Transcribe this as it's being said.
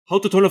How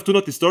to turn off Do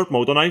Not Disturb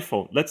mode on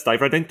iPhone. Let's dive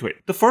right into it.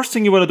 The first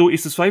thing you want to do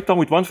is to swipe down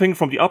with one finger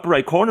from the upper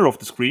right corner of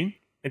the screen,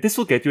 and this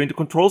will get you into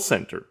Control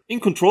Center. In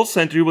Control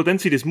Center you will then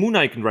see this moon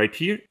icon right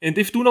here, and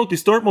if Do Not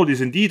Disturb mode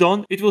is indeed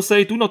on, it will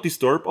say Do Not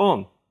Disturb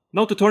on.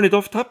 Now to turn it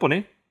off, tap on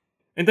it,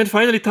 and then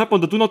finally tap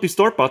on the Do Not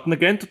Disturb button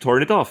again to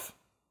turn it off.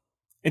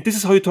 And this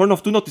is how you turn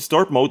off Do Not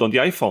Disturb mode on the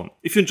iPhone.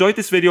 If you enjoyed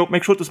this video,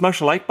 make sure to smash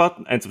the like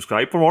button and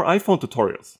subscribe for more iPhone tutorials.